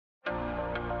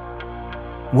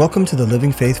Welcome to the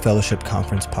Living Faith Fellowship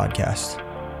Conference podcast.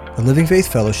 The Living Faith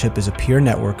Fellowship is a peer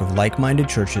network of like-minded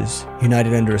churches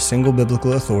united under a single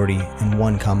biblical authority and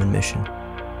one common mission.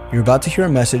 You're about to hear a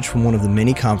message from one of the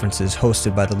many conferences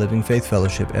hosted by the Living Faith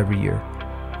Fellowship every year.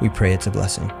 We pray it's a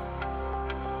blessing.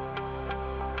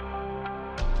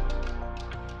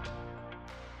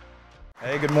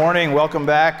 Hey, good morning. Welcome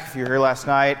back if you were here last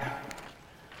night.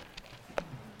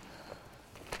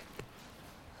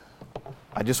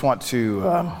 I just want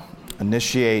to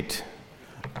initiate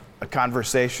a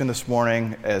conversation this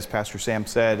morning, as Pastor Sam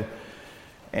said,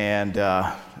 and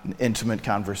an intimate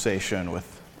conversation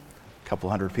with a couple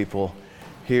hundred people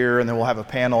here, and then we'll have a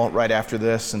panel right after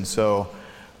this. And so,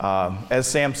 as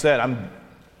Sam said, I'm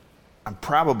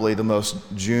probably the most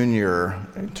junior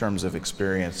in terms of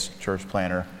experienced church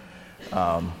planter,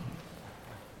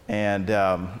 and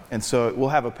so we'll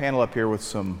have a panel up here with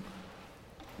some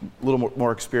little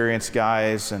more experienced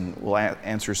guys, and we'll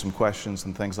answer some questions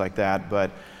and things like that.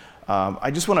 But I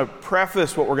just want to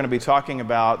preface what we're going to be talking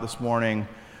about this morning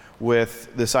with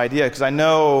this idea, because I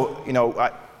know,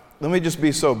 let me just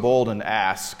be so bold and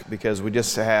ask, because we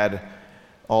just had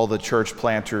all the church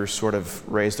planters sort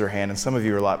of raise their hand, and some of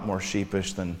you are a lot more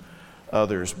sheepish than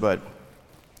others, but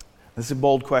this is a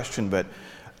bold question, but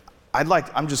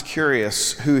I'm just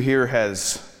curious who here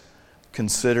has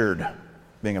considered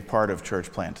being a part of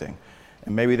church planting.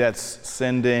 And maybe that's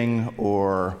sending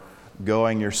or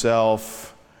going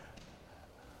yourself.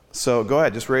 So go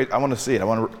ahead, just raise, I want to see it. I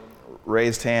want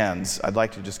raised hands. I'd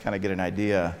like to just kind of get an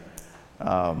idea.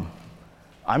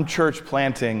 I'm church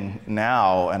planting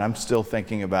now, and I'm still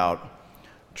thinking about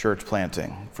church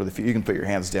planting. You can put your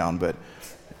hands down, but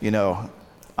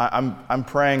I'm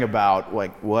praying about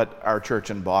like what our church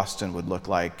in Boston would look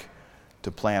like to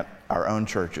plant our own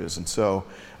churches. And so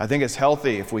I think it's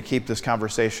healthy if we keep this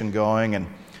conversation going.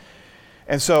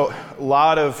 And so a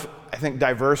lot of, I think,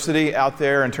 diversity out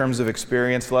there in terms of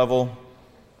experience level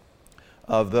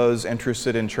of those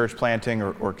interested in church planting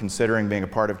or considering being a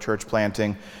part of church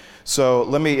planting. So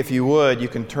let me, if you would, you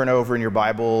can turn over in your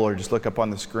Bible or just look up on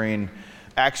the screen.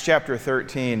 Acts chapter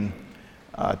 13,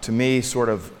 to me, sort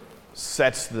of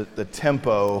sets the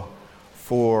tempo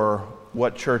for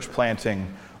what church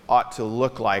planting ought to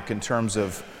look like in terms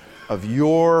of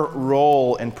your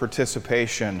role and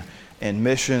participation in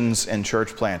missions and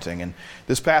church planting. And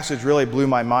this passage really blew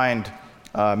my mind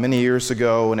many years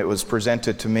ago when it was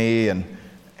presented to me, and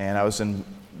I was in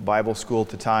Bible school at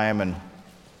the time, and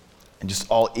just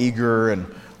all eager and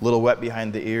a little wet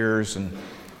behind the ears,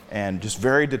 and just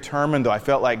very determined, though I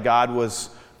felt like God was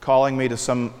calling me to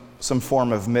some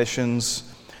form of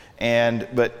missions.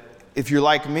 But if you're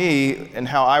like me and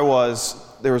how I was,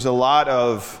 there was a lot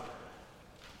of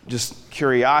just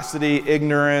curiosity,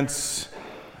 ignorance,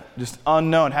 just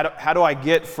unknown. How do I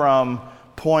get from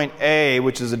point A,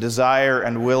 which is a desire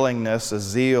and willingness, a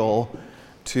zeal,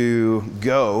 to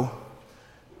go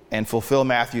and fulfill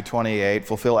Matthew 28,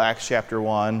 fulfill Acts chapter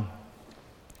 1,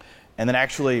 and then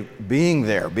actually being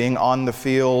there, being on the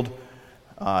field,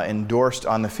 endorsed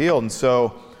on the field. And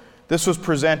so this was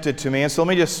presented to me. And so let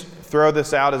me just throw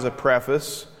this out as a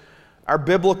preface. Our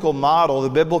biblical model, the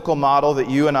biblical model that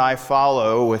you and I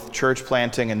follow with church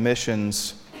planting and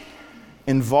missions,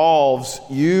 involves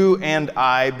you and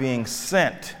I being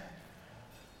sent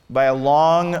by a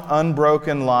long,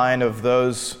 unbroken line of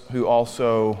those who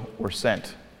also were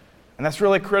sent. And that's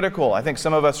really critical. I think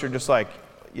some of us are just like,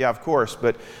 yeah, of course,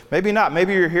 but maybe not.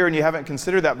 Maybe you're here and you haven't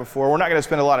considered that before. We're not going to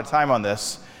spend a lot of time on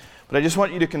this, but I just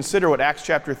want you to consider what Acts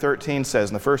chapter 13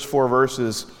 says in the first 4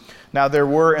 verses. Now there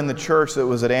were in the church that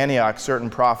was at Antioch certain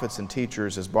prophets and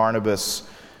teachers, as Barnabas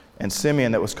and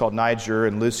Simeon that was called Niger,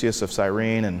 and Lucius of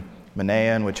Cyrene, and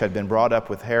Manaen, which had been brought up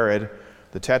with Herod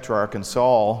the Tetrarch, and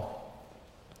Saul.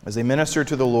 As they ministered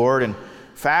to the Lord and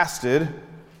fasted,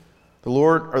 the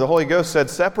Holy Ghost said,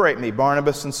 "Separate me,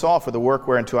 Barnabas and Saul, for the work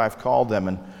whereunto I have called them."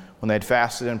 And when they had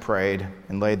fasted and prayed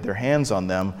and laid their hands on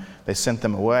them, they sent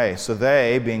them away. So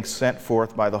they, being sent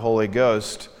forth by the Holy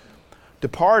Ghost,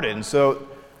 departed. And so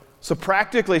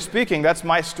practically speaking, that's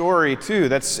my story too.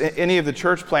 That's any of the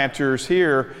church planters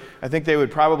here. I think they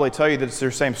would probably tell you that it's their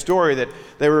same story, that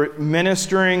they were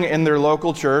ministering in their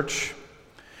local church.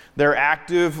 They're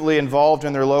actively involved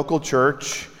in their local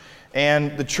church,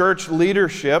 and the church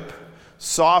leadership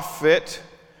saw fit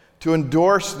to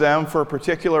endorse them for a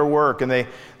particular work, and they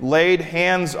laid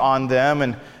hands on them.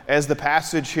 And as the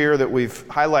passage here that we've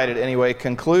highlighted anyway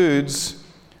concludes,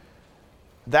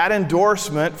 that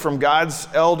endorsement from God's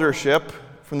eldership,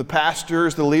 from the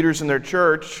pastors, the leaders in their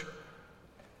church,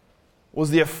 was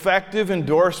the effective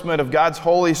endorsement of God's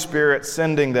Holy Spirit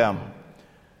sending them.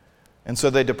 And so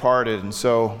they departed. And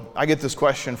so I get this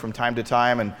question from time to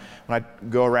time, and when I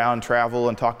go around, travel,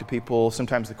 and talk to people,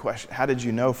 sometimes the question, how did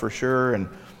you know for sure? And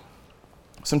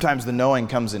sometimes the knowing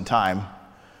comes in time.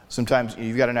 Sometimes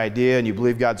you've got an idea and you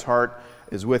believe God's heart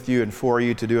is with you and for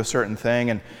you to do a certain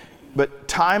thing. But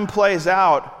time plays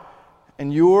out,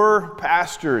 and your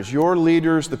pastors, your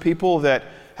leaders, the people that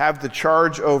have the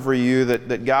charge over you,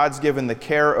 that God's given the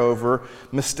care over,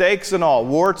 mistakes and all,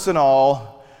 warts and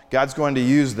all, God's going to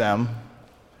use them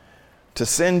to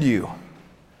send you.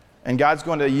 And God's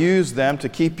going to use them to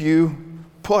keep you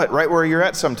put right where you're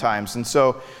at sometimes. And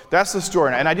so that's the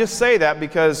story. And I just say that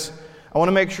because I want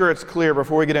to make sure it's clear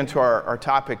before we get into our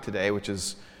topic today, which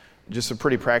is just a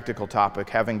pretty practical topic,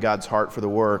 having God's heart for the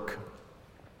work.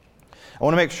 I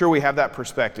want to make sure we have that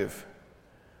perspective,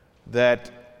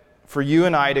 that for you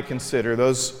and I to consider,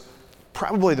 those,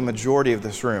 probably the majority of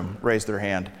this room raise their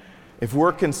hand, if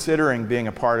we're considering being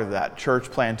a part of that,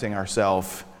 church planting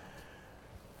ourselves,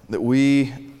 that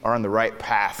we are on the right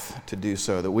path to do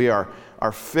so, that we are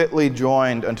fitly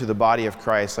joined unto the body of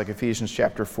Christ, like Ephesians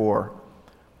chapter 4.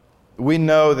 We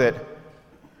know that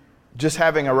just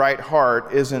having a right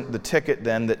heart isn't the ticket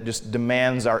then that just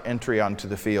demands our entry onto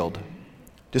the field.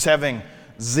 Just having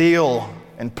zeal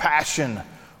and passion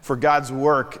for God's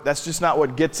work, that's just not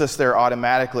what gets us there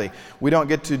automatically. We don't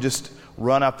get to just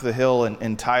run up the hill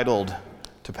entitled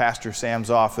to Pastor Sam's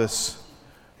office,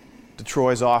 to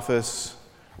Troy's office,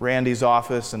 Randy's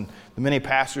office, and the many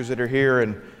pastors that are here,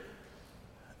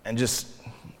 and just,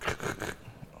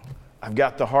 I've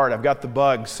got the heart, I've got the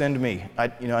bug, send me,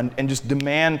 and just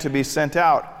demand to be sent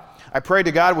out. I pray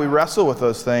to God we wrestle with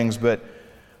those things, but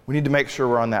we need to make sure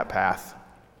we're on that path.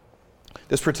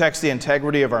 This protects the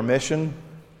integrity of our mission,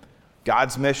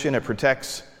 God's mission. It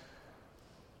protects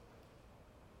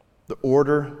the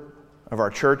order of our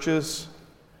churches,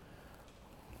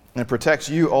 and it protects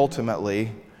you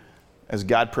ultimately as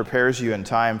God prepares you in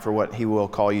time for what He will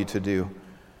call you to do.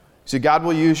 See, God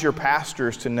will use your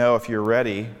pastors to know if you're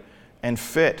ready and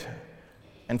fit,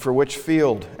 and for which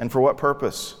field, and for what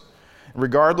purpose,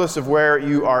 regardless of where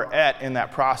you are at in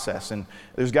that process. And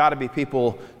there's got to be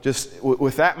people, just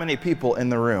with that many people in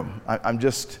the room, I'm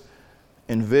just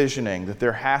envisioning that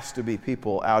there has to be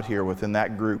people out here within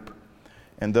that group.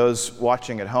 And those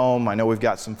watching at home, I know we've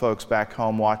got some folks back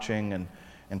home watching,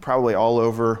 and probably all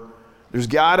over. There's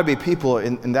got to be people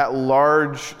in that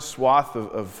large swath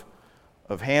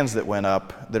of hands that went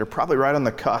up that are probably right on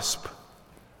the cusp.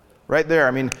 Right there.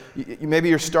 I mean, maybe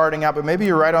you're starting out, but maybe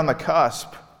you're right on the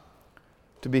cusp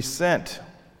to be sent.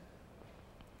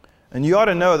 And you ought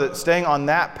to know that staying on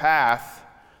that path,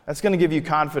 that's going to give you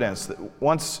confidence that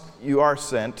once you are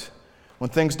sent, when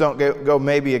things don't go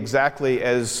maybe exactly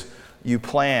as you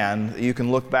plan, you can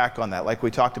look back on that. Like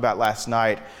we talked about last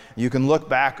night, you can look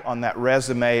back on that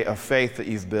resume of faith that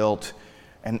you've built,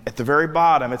 and at the very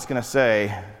bottom, it's going to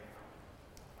say,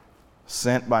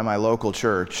 sent by my local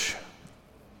church.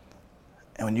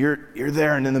 And when you're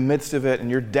there and in the midst of it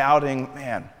and you're doubting,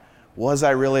 man, was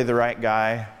I really the right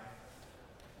guy?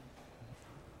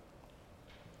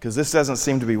 Because this doesn't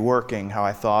seem to be working how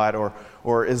I thought,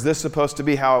 or is this supposed to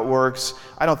be how it works?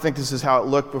 I don't think this is how it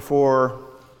looked before.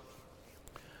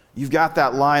 You've got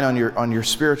that line on your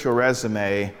spiritual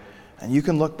resume, and you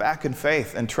can look back in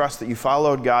faith and trust that you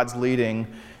followed God's leading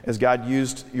as God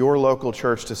used your local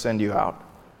church to send you out.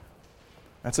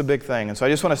 That's a big thing. And so I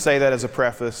just want to say that as a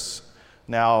preface.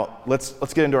 Now, let's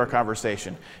get into our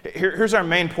conversation. Here's our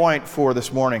main point for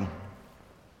this morning.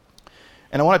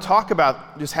 And I want to talk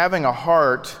about just having a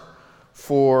heart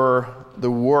for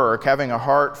the work, having a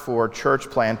heart for church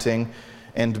planting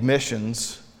and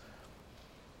missions.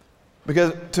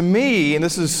 Because to me, and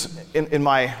this is in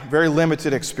my very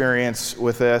limited experience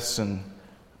with this, and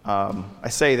I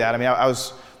say that, I mean, I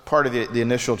was part of the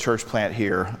initial church plant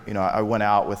here. You know, I went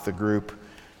out with the group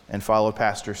and followed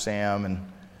Pastor Sam,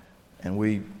 and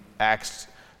we Acts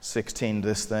 16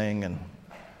 this thing and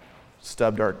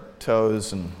stubbed our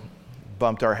toes and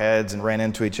bumped our heads and ran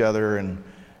into each other, and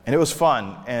it was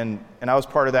fun. And I was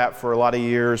part of that for a lot of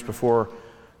years before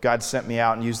God sent me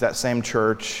out and used that same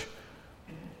church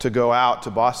to go out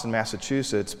to Boston,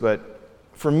 Massachusetts. But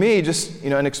for me, just,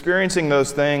 in experiencing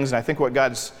those things, and I think what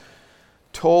God's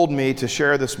told me to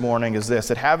share this morning is this,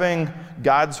 that having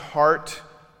God's heart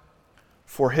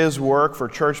for His work, for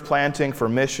church planting, for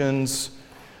missions,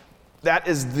 that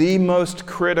is the most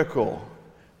critical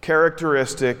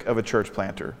characteristic of a church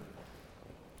planter.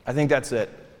 I think that's it.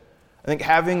 I think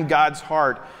having God's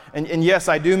heart, and yes,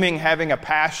 I do mean having a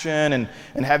passion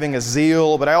and having a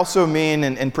zeal, but I also mean,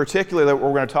 and particularly what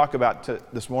we're going to talk about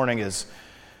this morning, is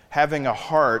having a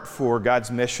heart for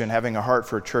God's mission, having a heart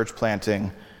for church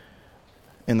planting.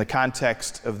 in the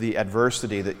context of the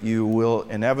adversity that you will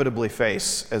inevitably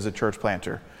face as a church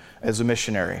planter, as a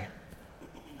missionary,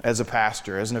 as a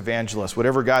pastor, as an evangelist,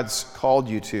 whatever God's called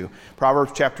you to.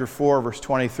 Proverbs chapter 4, verse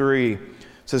 23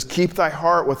 says, "Keep thy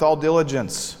heart with all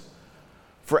diligence,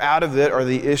 for out of it are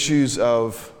the issues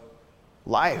of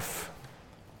life."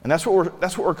 And that's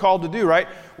what we're called to do, right?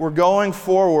 We're going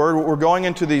forward. We're going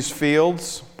into these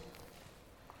fields.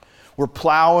 We're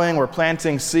plowing. We're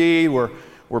planting seed.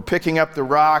 We're picking up the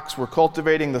rocks. We're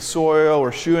cultivating the soil.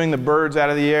 We're shooing the birds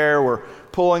out of the air. We're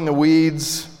pulling the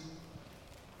weeds.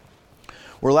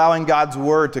 We're allowing God's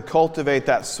word to cultivate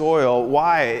that soil.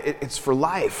 Why? It's for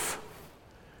life.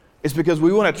 It's because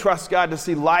we want to trust God to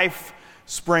see life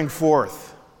spring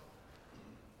forth,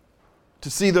 to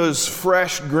see those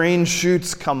fresh green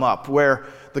shoots come up where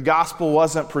the gospel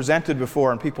wasn't presented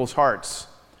before in people's hearts.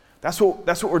 That's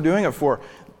what we're doing it for.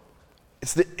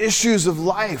 It's the issues of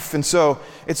life. And so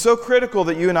it's so critical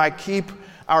that you and I keep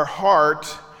our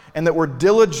heart and that we're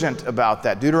diligent about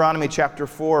that. Deuteronomy chapter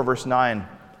 4, verse 9.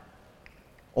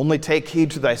 "Only take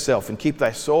heed to thyself and keep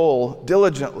thy soul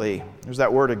diligently." There's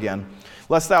that word again.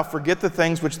 "Lest thou forget the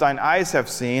things which thine eyes have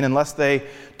seen, and lest they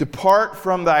depart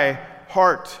from thy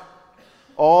heart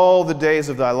all the days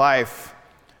of thy life."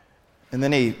 And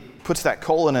then he puts that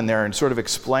colon in there and sort of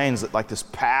explains that, like, this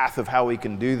path of how we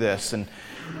can do this. And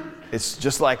it's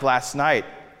just like last night.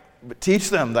 "But teach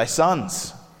them thy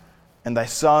sons and thy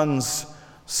sons'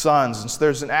 sons." And so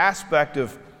there's an aspect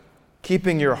of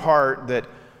keeping your heart that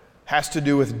has to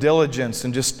do with diligence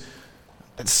and just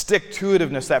that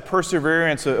stick-to-itiveness, that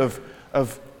perseverance of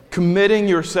committing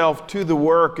yourself to the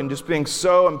work and just being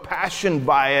so impassioned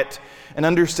by it and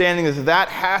understanding that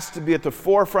has to be at the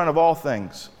forefront of all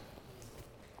things.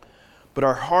 But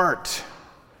our heart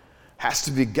has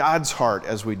to be God's heart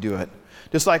as we do it.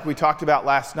 Just like we talked about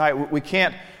last night, we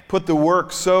can't put the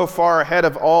work so far ahead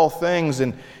of all things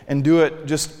and do it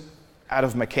just out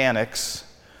of mechanics,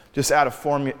 just out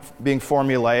of being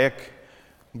formulaic.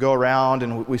 Go around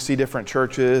and we see different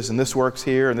churches, and this works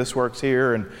here and this works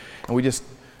here, and we just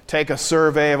take a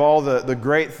survey of all the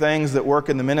great things that work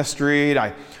in the ministry. And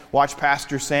I watched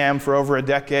Pastor Sam for over a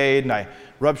decade, and I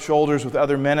rub shoulders with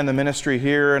other men in the ministry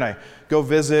here, and I go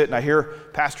visit, and I hear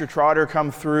Pastor Trotter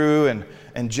come through,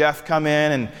 and Jeff come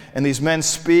in, and these men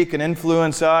speak and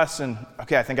influence us, and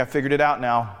okay, I think I figured it out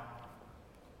now.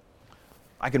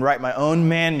 I can write my own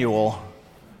manual,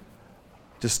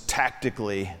 just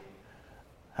tactically,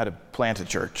 how to plant a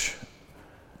church.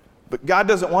 But God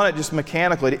doesn't want it just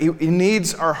mechanically. He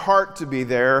needs our heart to be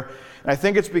there. And I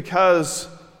think it's because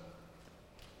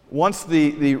once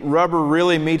the rubber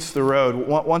really meets the road,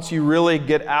 once you really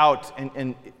get out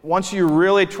and once you're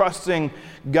really trusting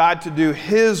God to do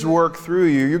His work through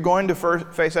you, you're going to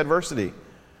face adversity.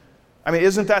 I mean,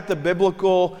 isn't that the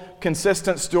biblical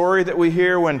consistent story that we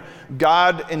hear when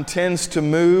God intends to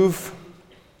move?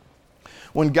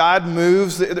 When God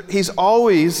moves, His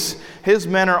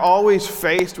men are always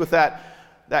faced with that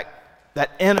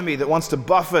enemy that wants to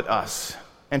buffet us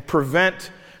and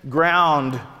prevent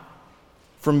ground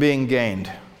from being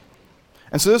gained.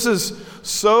 And so this is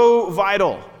so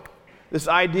vital, this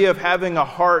idea of having a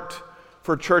heart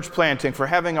for church planting, for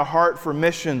having a heart for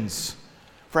missions,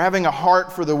 for having a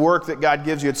heart for the work that God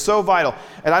gives you. It's so vital.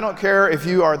 And I don't care if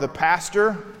you are the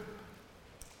pastor.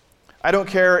 I don't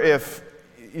care if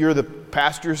you're the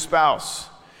pastor's spouse,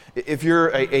 if you're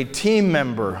a team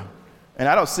member, and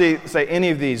I don't say any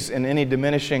of these in any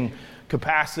diminishing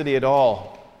capacity at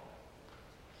all.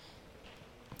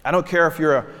 I don't care if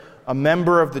you're a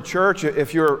member of the church,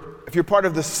 if you're part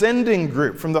of the sending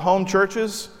group from the home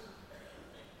churches,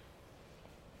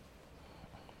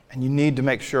 and you need to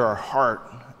make sure our heart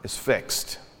is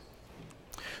fixed.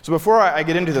 So before I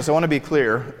get into this, I want to be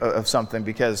clear of something,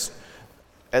 because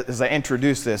as I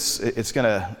introduce this, it's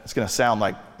gonna sound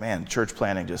like, man, church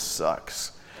planting just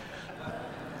sucks.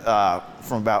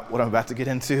 From about what I'm about to get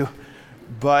into,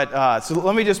 but so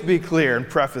let me just be clear and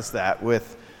preface that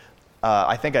with,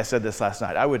 I think I said this last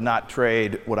night. I would not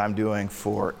trade what I'm doing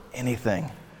for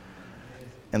anything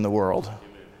in the world,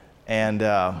 and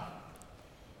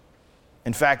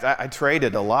in fact, I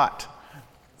traded a lot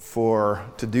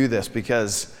to do this,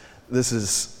 because this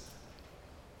is.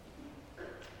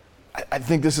 I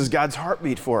think this is God's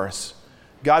heartbeat for us.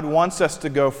 God wants us to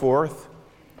go forth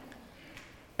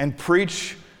and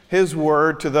preach His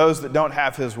word to those that don't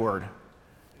have His word.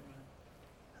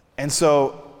 And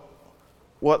so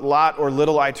what lot or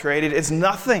little I traded is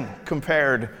nothing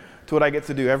compared to what I get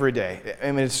to do every day.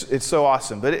 I mean, it's so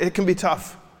awesome, but it can be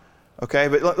tough. Okay,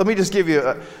 but let me just give you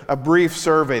a brief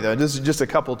survey, though. This is just a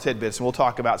couple tidbits, and we'll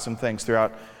talk about some things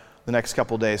throughout the next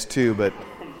couple days too. But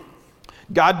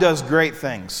God does great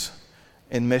things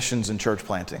in missions and church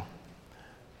planting.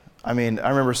 I mean, I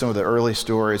remember some of the early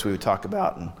stories we would talk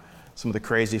about and some of the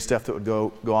crazy stuff that would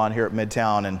go on here at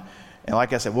Midtown. And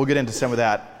like I said, we'll get into some of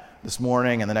that this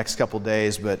morning and the next couple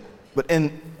days. But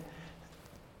in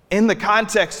the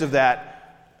context of that,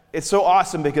 it's so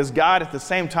awesome because God at the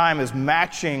same time is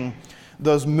matching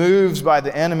those moves by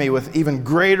the enemy with even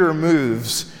greater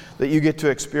moves that you get to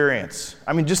experience.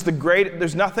 I mean, just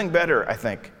there's nothing better, I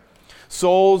think.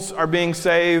 Souls are being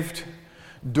saved.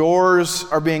 Doors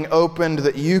are being opened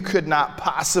that you could not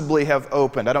possibly have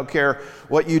opened. I don't care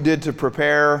what you did to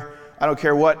prepare. I don't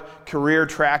care what career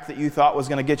track that you thought was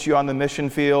going to get you on the mission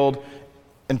field.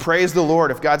 And praise the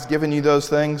Lord if God's given you those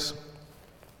things.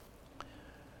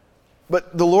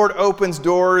 But the Lord opens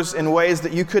doors in ways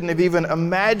that you couldn't have even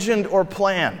imagined or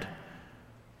planned.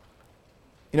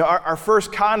 You know, our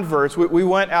first converts, we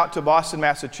went out to Boston,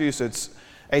 Massachusetts,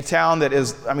 a town that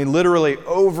is, literally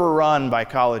overrun by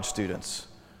college students.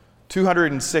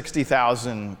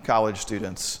 260,000 college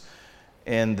students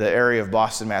in the area of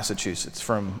Boston, Massachusetts.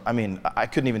 I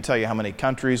couldn't even tell you how many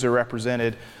countries are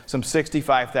represented, some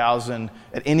 65,000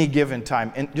 at any given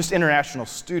time, and just international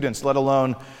students, let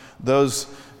alone those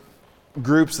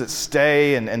groups that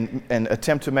stay and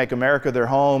attempt to make America their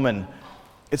home. And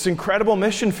it's an incredible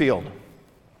mission field.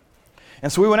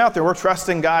 And so we went out there, we're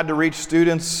trusting God to reach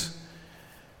students.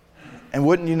 And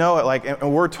wouldn't you know it,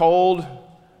 and we're told,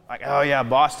 oh yeah,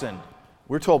 Boston.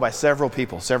 We're told by several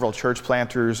people, several church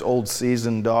planters, old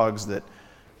seasoned dogs that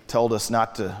told us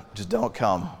not to, just don't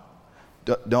come.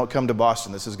 Don't come to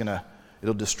Boston.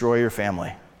 It'll destroy your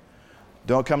family.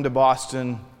 Don't come to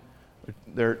Boston.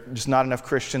 There are just not enough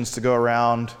Christians to go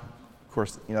around. Of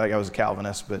course, I was a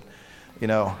Calvinist, but, we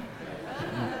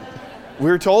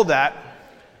were told that.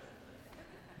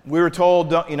 We were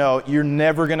told, you're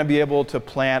never going to be able to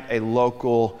plant a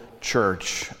local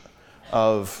church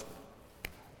of,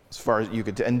 as far as you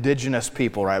could, indigenous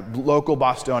people, right? Local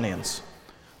Bostonians.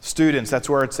 Students, that's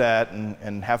where it's at,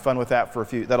 and have fun with that for a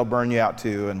few. That'll burn you out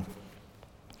too.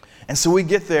 And so we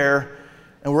get there,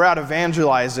 and we're out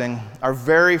evangelizing, our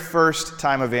very first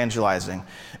time evangelizing.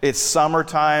 It's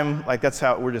summertime, that's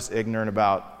how we're just ignorant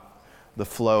about the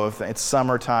flow of things. It's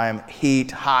summertime, heat,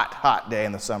 hot day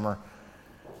in the summer.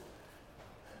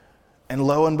 And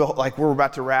lo and behold, we're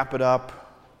about to wrap it up.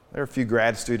 There are a few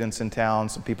grad students in town,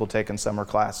 some people taking summer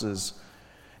classes.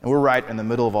 And we're right in the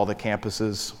middle of all the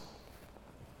campuses.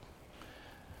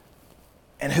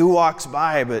 And who walks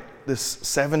by but this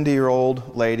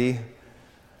 70-year-old lady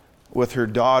with her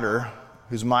daughter,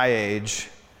 who's my age,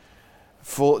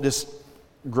 full, just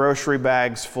grocery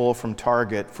bags full from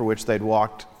Target, for which they'd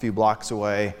walked a few blocks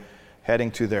away,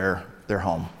 heading to their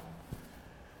home.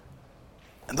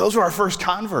 And those were our first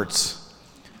converts.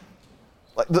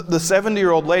 The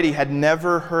 70-year-old lady had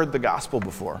never heard the gospel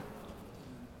before.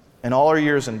 In all her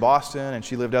years in Boston, and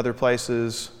she lived other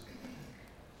places.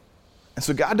 And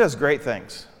so God does great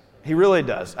things. He really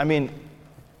does.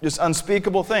 Just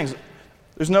unspeakable things.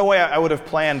 There's no way I would have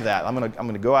planned that. I'm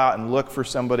going to go out and look for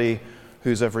somebody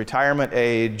who's of retirement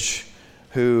age,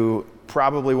 who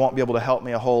probably won't be able to help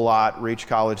me a whole lot reach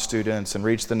college students and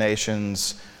reach the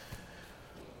nations.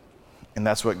 And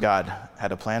that's what God had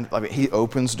to plan. He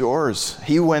opens doors.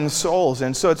 He wins souls.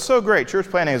 And so it's so great. Church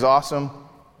planting is awesome.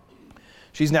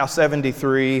 She's now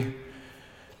 73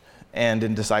 and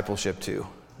in discipleship too.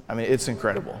 It's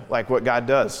incredible, what God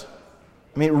does.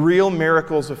 Real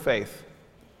miracles of faith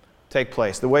take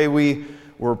place. The way we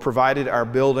were provided our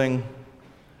building,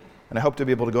 and I hope to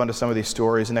be able to go into some of these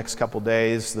stories the next couple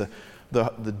days,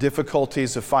 the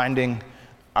difficulties of finding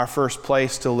our first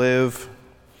place to live,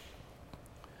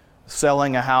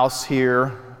 selling a house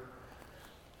here,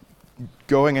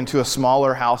 going into a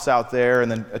smaller house out there, and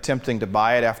then attempting to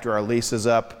buy it after our lease is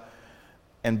up,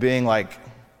 and being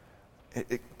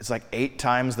it's 8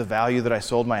 times the value that I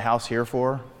sold my house here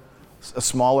for. A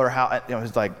smaller house,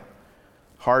 it's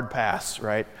hard pass,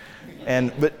 right?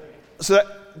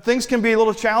 Things can be a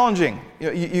little challenging.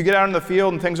 You get out in the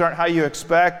field and things aren't how you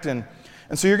expect, and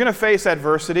so you're going to face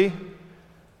adversity.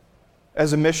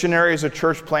 As a missionary, as a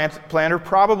church planter,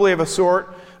 probably of a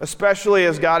sort, especially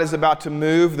as God is about to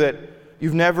move that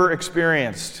you've never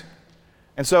experienced.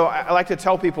 And so I like to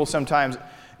tell people sometimes,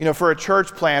 for a church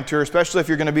planter, especially if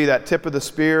you're going to be that tip of the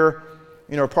spear,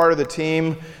 part of the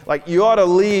team, you ought to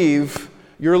leave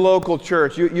your local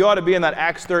church. You ought to be in that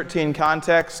Acts 13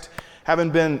 context, having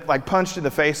been punched in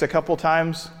the face a couple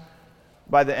times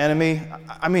by the enemy.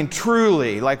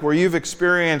 Truly, where you've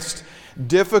experienced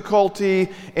difficulty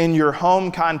in your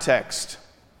home context,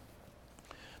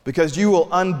 because you will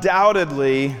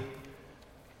undoubtedly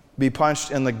be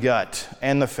punched in the gut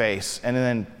and the face, and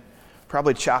then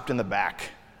probably chopped in the back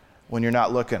when you're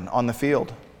not looking on the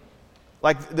field.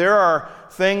 Like, there are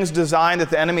things designed that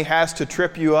the enemy has to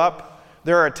trip you up.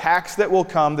 There are attacks that will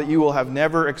come that you will have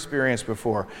never experienced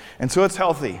before. And so it's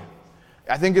healthy.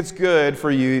 I think it's good for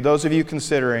you, those of you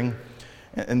considering,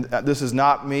 and this is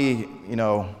not me,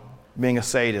 being a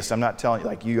sadist. I'm not telling you,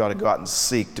 like, you ought to go out and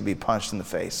seek to be punched in the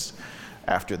face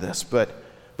after this. But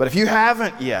if you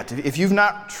haven't yet, if you've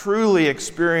not truly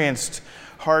experienced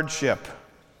hardship,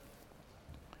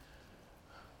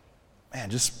 man,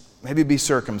 just maybe be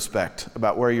circumspect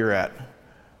about where you're at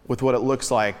with what it looks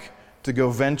like to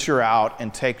go venture out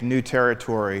and take new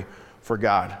territory for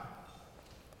God.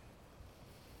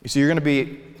 You see, you're going to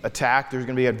be attacked. There's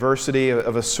going to be adversity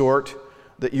of a sort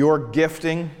that you're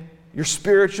gifting, you're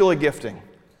spiritually gifting.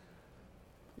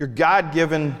 Your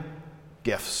God-given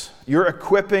gifts. You're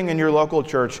equipping in your local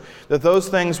church that those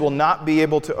things will not be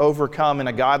able to overcome in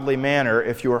a godly manner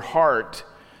if your heart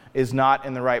is not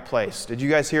in the right place. Did you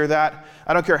guys hear that?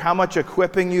 I don't care how much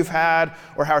equipping you've had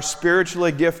or how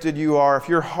spiritually gifted you are. If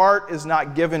your heart is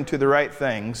not given to the right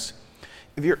things,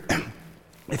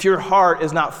 if your heart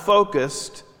is not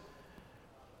focused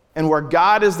and where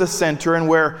God is the center and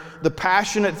where the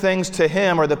passionate things to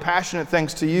Him are the passionate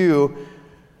things to you,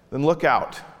 then look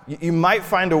out. You might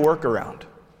find a workaround.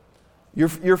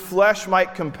 Your flesh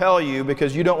might compel you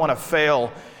because you don't want to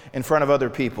fail in front of other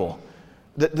people.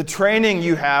 The training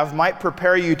you have might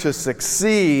prepare you to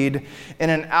succeed in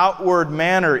an outward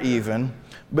manner even,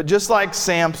 but just like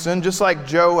Samson, just like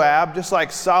Joab, just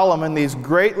like Solomon, these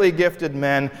greatly gifted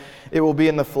men, it will be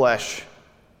in the flesh.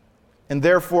 And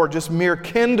therefore just mere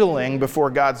kindling before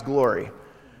God's glory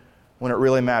when it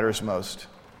really matters most.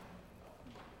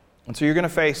 And so you're going to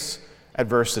face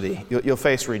adversity. You'll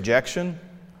face rejection.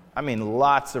 I mean,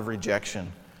 lots of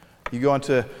rejection. You go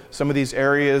into some of these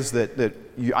areas that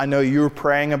I know you're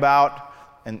praying about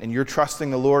and you're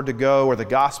trusting the Lord to go where the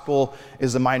gospel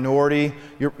is a minority.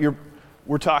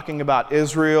 We're talking about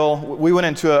Israel. We went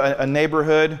into a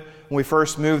neighborhood when we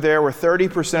first moved there where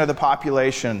 30% of the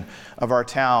population of our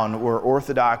town were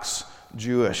Orthodox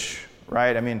Jewish,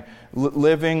 right? I mean,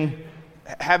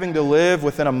 having to live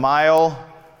within a mile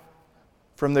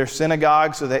from their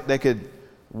synagogue so that they could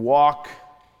walk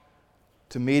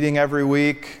to meeting every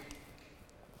week.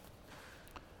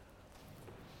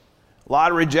 A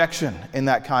lot of rejection in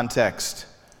that context.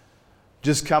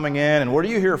 Just coming in, and what are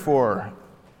you here for?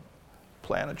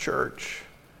 Plant a church.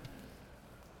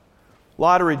 A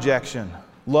lot of rejection.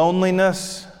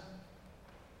 Loneliness.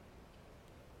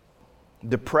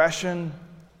 Depression.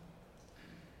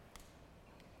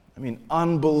 I mean,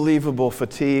 unbelievable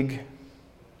fatigue.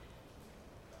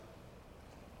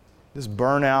 This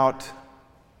burnout.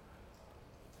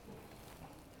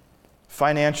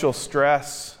 Financial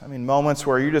stress. I mean, moments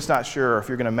where you're just not sure if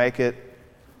you're going to make it.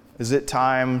 Is it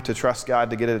time to trust God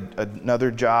to get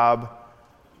another job?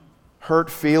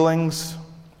 Hurt feelings.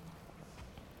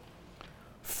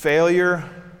 Failure.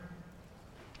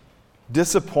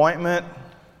 Disappointment.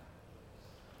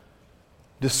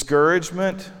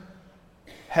 Discouragement.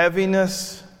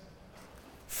 Heaviness.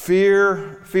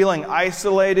 Fear. Feeling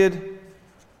isolated.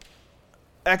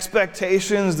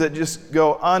 Expectations that just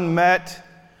go unmet.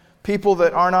 People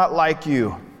that are not like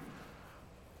you.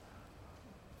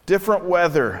 Different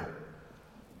weather.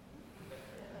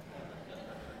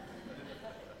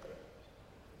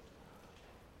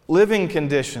 Living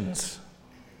conditions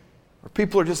where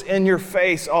people are just in your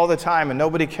face all the time and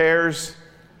nobody cares.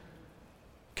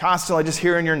 Constantly just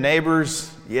hearing your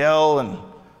neighbors yell and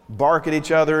bark at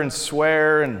each other and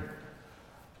swear and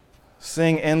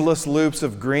sing endless loops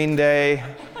of Green Day.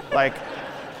 Like,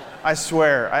 I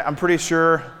swear, I'm pretty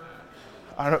sure...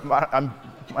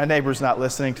 my neighbor's not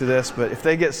listening to this, but if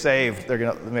they get saved, they're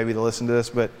going to maybe listen to this.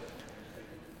 But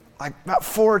like about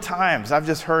 4 times I've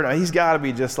just heard him. He's got to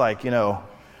be just like,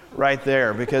 right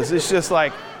there, because it's just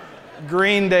like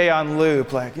Green Day on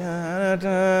loop, like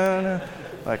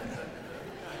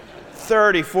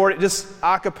 30, 40, just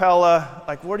a cappella.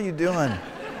 Like, what are you doing?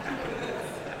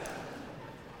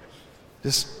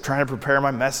 Just trying to prepare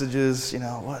my messages,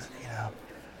 what?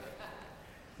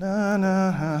 Na,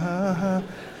 na, ha, ha, ha.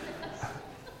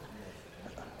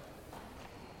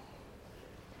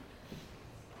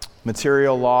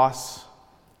 Material loss.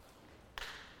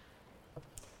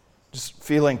 Just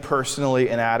feeling personally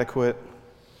inadequate.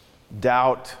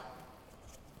 Doubt.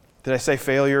 Did I say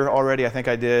failure already? I think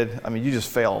I did. I mean, you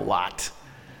just fail a lot.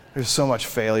 There's so much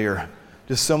failure.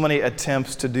 Just so many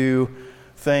attempts to do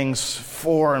things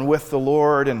for and with the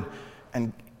Lord, and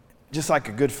just like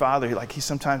a good father, he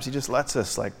sometimes just lets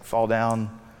us fall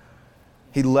down.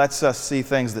 He lets us see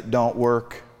things that don't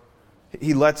work.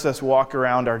 He lets us walk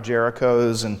around our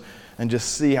Jerichos and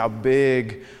just see how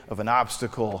big of an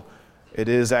obstacle it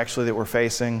is actually that we're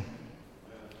facing.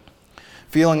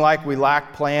 Feeling like we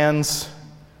lack plans.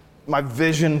 My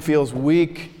vision feels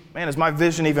weak. Man, is my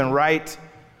vision even right?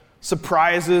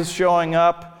 Surprises showing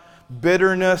up.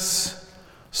 Bitterness.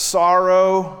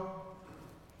 Sorrow.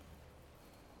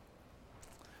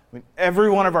 I mean, every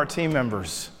one of our team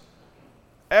members,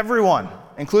 everyone,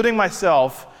 including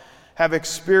myself, have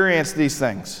experienced these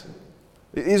things.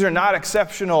 These are not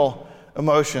exceptional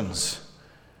emotions.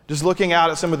 Just looking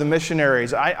out at some of the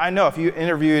missionaries, I know if you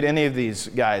interviewed any of these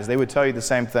guys, they would tell you the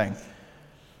same thing.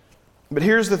 But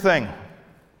here's the thing.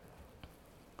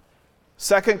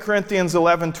 2 Corinthians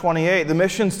 11:28, the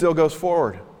mission still goes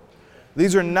forward.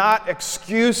 These are not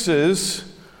excuses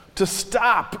to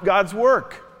stop God's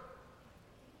work.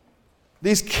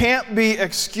 These can't be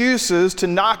excuses to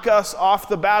knock us off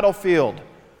the battlefield.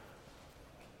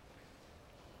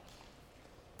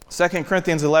 2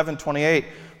 Corinthians 11:28,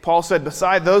 Paul said,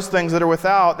 beside those things that are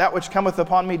without, that which cometh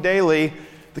upon me daily,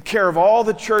 the care of all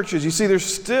the churches. You see, there's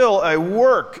still a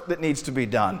work that needs to be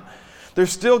done.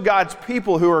 There's still God's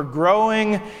people who are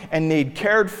growing and need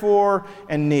cared for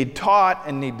and need taught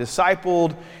and need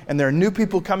discipled. And there are new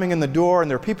people coming in the door, and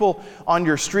there are people on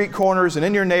your street corners and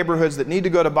in your neighborhoods that need to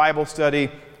go to Bible study,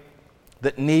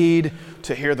 that need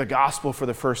to hear the gospel for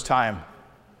the first time.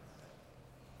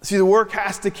 See, the work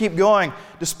has to keep going.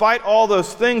 Despite all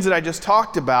those things that I just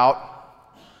talked about,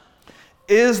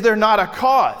 is there not a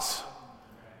cause?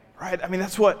 Right? I mean,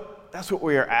 that's what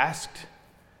we are asked.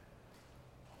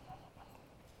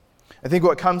 I think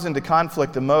what comes into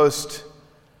conflict the most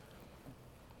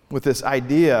with this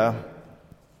idea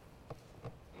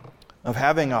of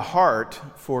having a heart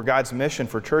for God's mission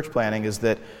for church planting is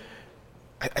that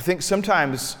I think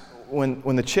sometimes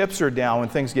when the chips are down, when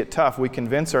things get tough, we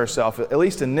convince ourselves, at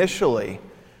least initially,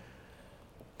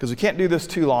 because we can't do this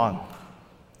too long.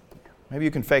 Maybe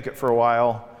you can fake it for a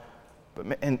while,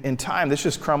 but in time, this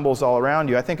just crumbles all around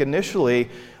you. I think initially,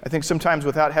 sometimes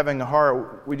without having a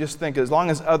heart, we just think as long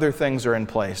as other things are in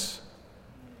place.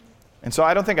 And so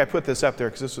I don't think I put this up there,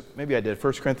 because maybe I did.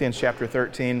 1 Corinthians chapter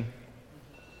 13.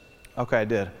 Okay, I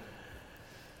did.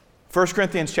 1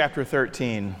 Corinthians chapter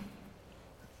 13.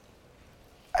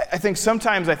 I think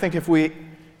sometimes if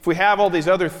we have all these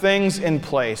other things in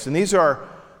place, and these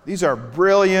are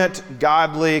brilliant,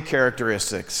 godly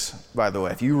characteristics, by the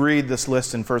way. If you read this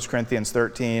list in 1 Corinthians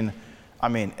 13, I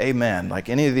mean, amen. Like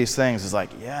any of these things is like,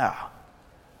 yeah,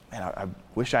 man, I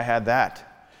wish I had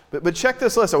that. But check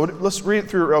this list. Let's read it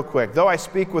through real quick. Though I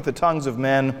speak with the tongues of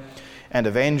men and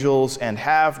of angels and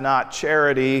have not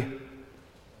charity,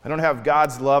 I don't have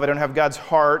God's love, I don't have God's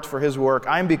heart for His work,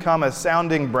 I'm become a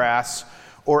sounding brass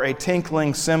or a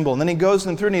tinkling cymbal. And then he goes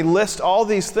through and he lists all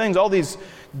these things, all these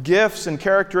gifts and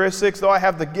characteristics. Though I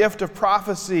have the gift of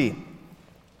prophecy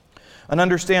and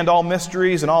understand all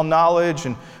mysteries and all knowledge,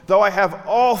 and though I have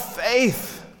all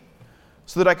faith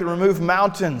so that I can remove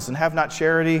mountains and have not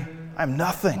charity, I'm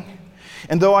nothing.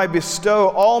 And though I bestow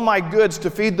all my goods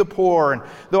to feed the poor, and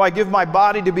though I give my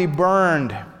body to be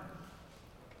burned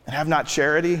and have not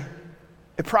charity,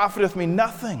 it profiteth me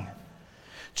nothing.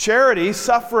 Charity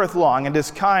suffereth long and is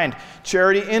kind.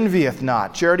 Charity envieth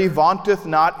not. Charity vaunteth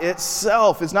not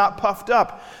itself, is not puffed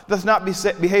up, doth not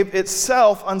behave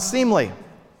itself unseemly.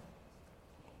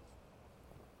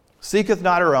 Seeketh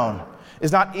not her own,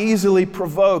 is not easily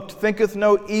provoked, thinketh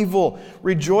no evil,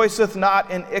 rejoiceth not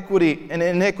in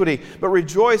iniquity, but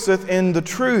rejoiceth in the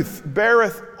truth,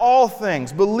 beareth all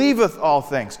things, believeth all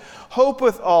things,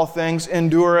 hopeth all things,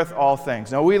 endureth all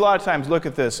things. Now, we a lot of times look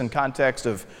at this in context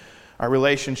of our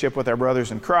relationship with our brothers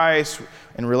in Christ,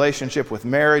 in relationship with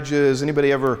marriages.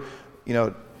 Anybody ever,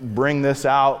 bring this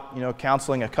out,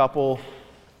 counseling a couple?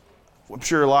 I'm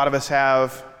sure a lot of us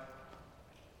have.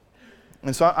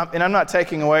 And so, I'm not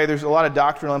taking away, there's a lot of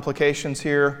doctrinal implications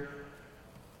here.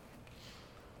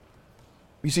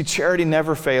 You see, charity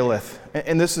never faileth.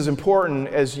 And this is important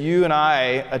as you and I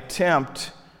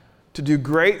attempt to do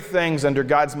great things under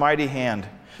God's mighty hand.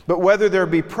 But whether there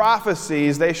be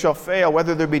prophecies, they shall fail.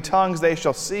 Whether there be tongues, they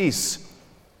shall cease.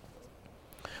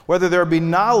 Whether there be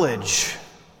knowledge,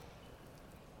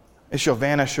 it shall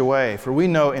vanish away. For we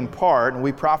know in part, and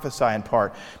we prophesy in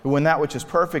part. But when that which is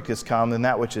perfect is come, then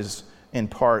that which is in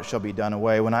part shall be done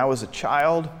away. When I was a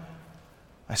child,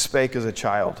 I spake as a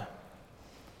child.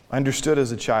 I understood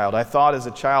as a child. I thought as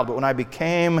a child. But when I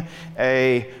became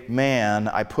a man,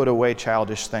 I put away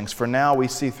childish things. For now we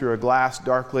see through a glass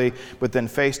darkly, but then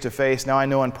face to face. Now I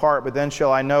know in part, but then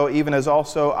shall I know, even as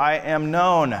also I am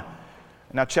known.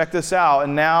 Now check this out.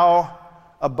 And now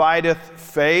abideth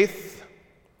faith,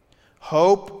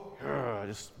 hope,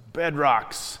 just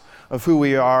bedrocks of who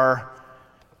we are,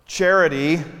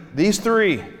 charity, these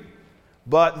three.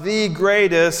 But the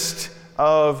greatest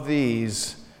of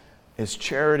these is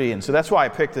charity. And so that's why I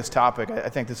picked this topic. I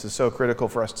think this is so critical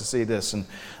for us to see this. And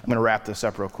I'm going to wrap this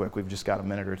up real quick. We've just got a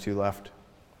minute or two left.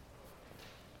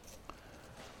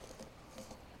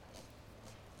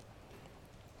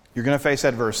 You're going to face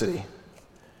adversity.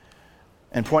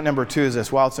 And point number 2 is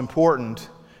this. While it's important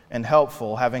and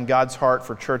helpful, having God's heart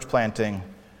for church planting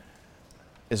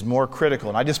is more critical.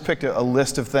 And I just picked a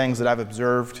list of things that I've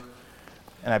observed.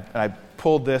 And I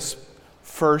pulled this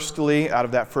firstly out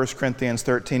of that 1 Corinthians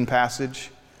 13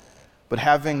 passage. But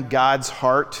having God's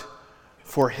heart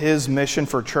for His mission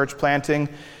for church planting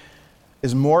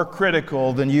is more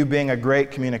critical than you being a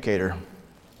great communicator.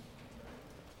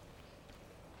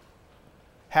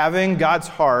 Having God's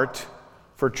heart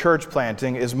for church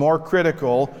planting is more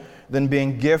critical than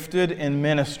being gifted in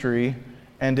ministry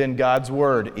and in God's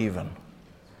Word even.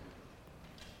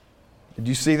 Did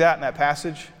you see that in that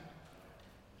passage?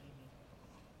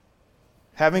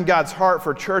 Having God's heart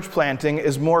for church planting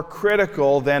is more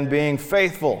critical than being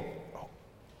faithful.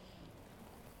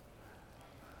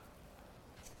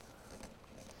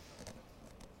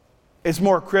 It's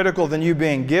more critical than you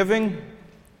being giving.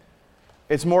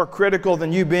 It's more critical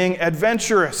than you being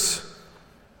adventurous.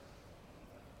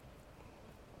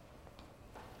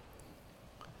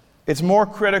 It's more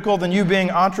critical than you being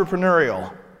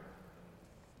entrepreneurial.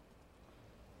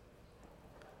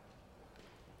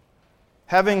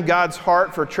 Having God's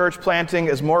heart for church planting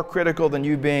is more critical than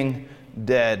you being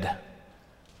dead.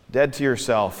 Dead to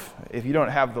yourself. If you don't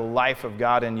have the life of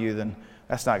God in you, then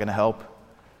that's not going to help.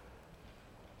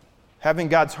 Having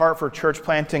God's heart for church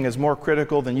planting is more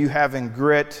critical than you having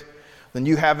grit, than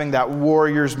you having that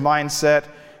warrior's mindset,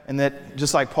 and that,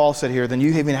 just like Paul said here, than you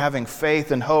even having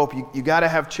faith and hope. You got to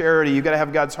have charity. You got to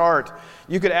have God's heart.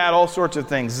 You could add all sorts of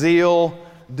things: zeal,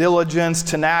 diligence,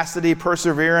 tenacity,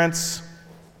 perseverance.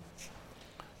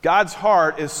 God's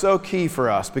heart is so key for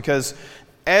us because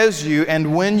as you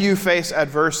and when you face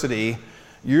adversity,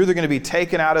 you're either going to be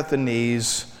taken out at the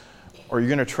knees or you're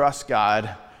going to trust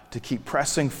God to keep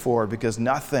pressing forward, because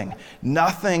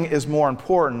nothing is more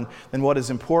important than what is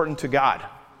important to God.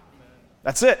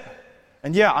 That's it.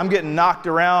 And yeah, I'm getting knocked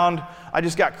around. I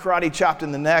just got karate chopped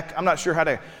in the neck. I'm not sure how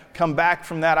to come back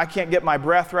from that. I can't get my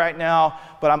breath right now,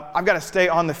 but I've got to stay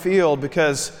on the field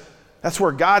because that's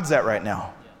where God's at right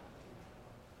now.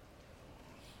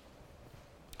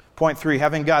 Point 3,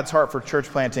 having God's heart for church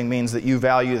planting means that you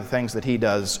value the things that He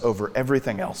does over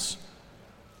everything else.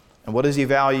 And what does He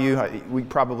value? We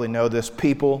probably know this: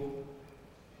 people,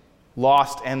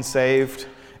 lost and saved,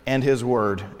 and His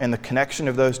Word. And the connection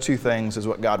of those two things is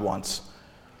what God wants.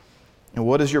 And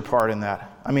what is your part in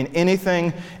that? I mean,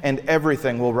 anything and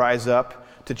everything will rise up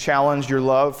to challenge your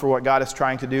love for what God is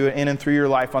trying to do in and through your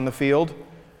life on the field.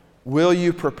 Will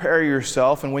you prepare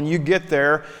yourself? And when you get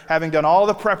there, having done all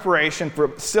the preparation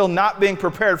for still not being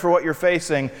prepared for what you're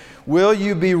facing, will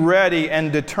you be ready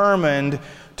and determined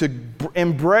to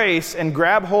embrace and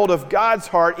grab hold of God's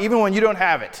heart even when you don't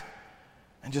have it?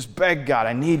 And just beg God,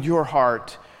 I need your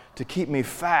heart to keep me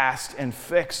fast and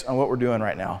fixed on what we're doing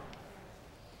right now,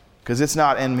 because it's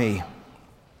not in me.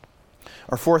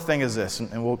 Our fourth thing is this,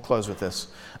 and we'll close with this.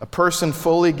 A person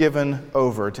fully given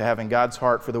over to having God's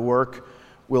heart for the work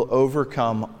will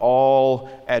overcome all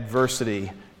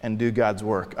adversity and do God's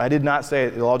work. I did not say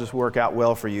it'll all just work out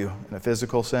well for you in a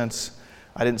physical sense.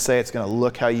 I didn't say it's going to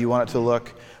look how you want it to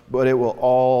look, but it will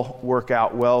all work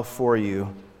out well for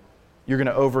you. You're going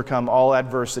to overcome all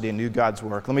adversity and do God's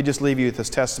work. Let me just leave you with this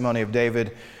testimony of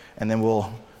David, and then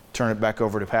we'll turn it back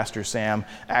over to Pastor Sam.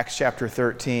 Acts chapter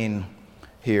 13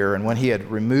 here. And when he had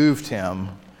removed him,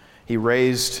 he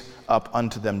raised up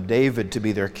unto them David to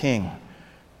be their king.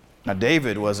 Now,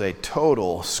 David was a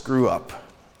total screw-up.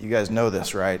 You guys know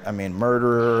this, right? I mean,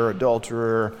 murderer,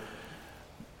 adulterer,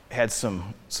 had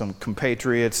some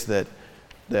compatriots that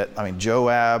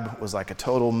Joab was like a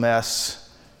total mess.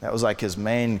 That was like his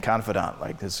main confidant,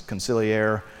 like his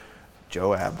conciliaire,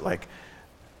 Joab. Like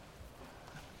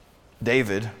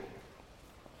David,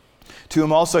 to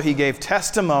whom also he gave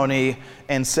testimony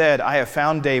and said, I have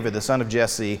found David, the son of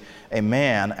Jesse, a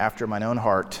man after mine own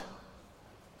heart,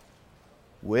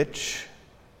 which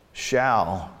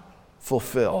shall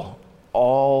fulfill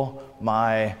all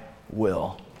my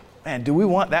will. Man, do we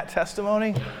want that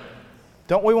testimony?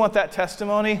 Don't we want that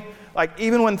testimony? Like,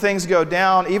 even when things go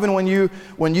down, even when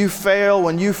you fail,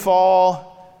 when you fall,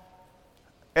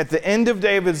 at the end of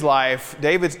David's life,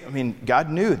 God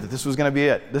knew that this was going to be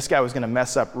it. This guy was going to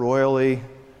mess up royally.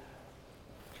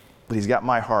 but he's got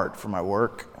my heart for my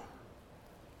work.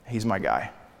 He's my guy.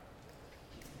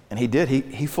 And he did.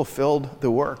 He fulfilled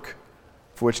the work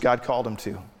for which God called him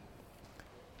to.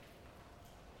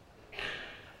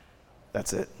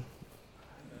 That's it.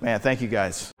 Man, thank you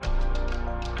guys.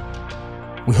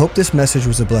 We hope this message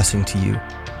was a blessing to you.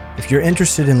 If you're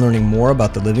interested in learning more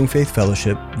about the Living Faith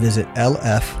Fellowship, visit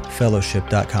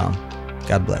lffellowship.com.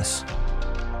 God bless.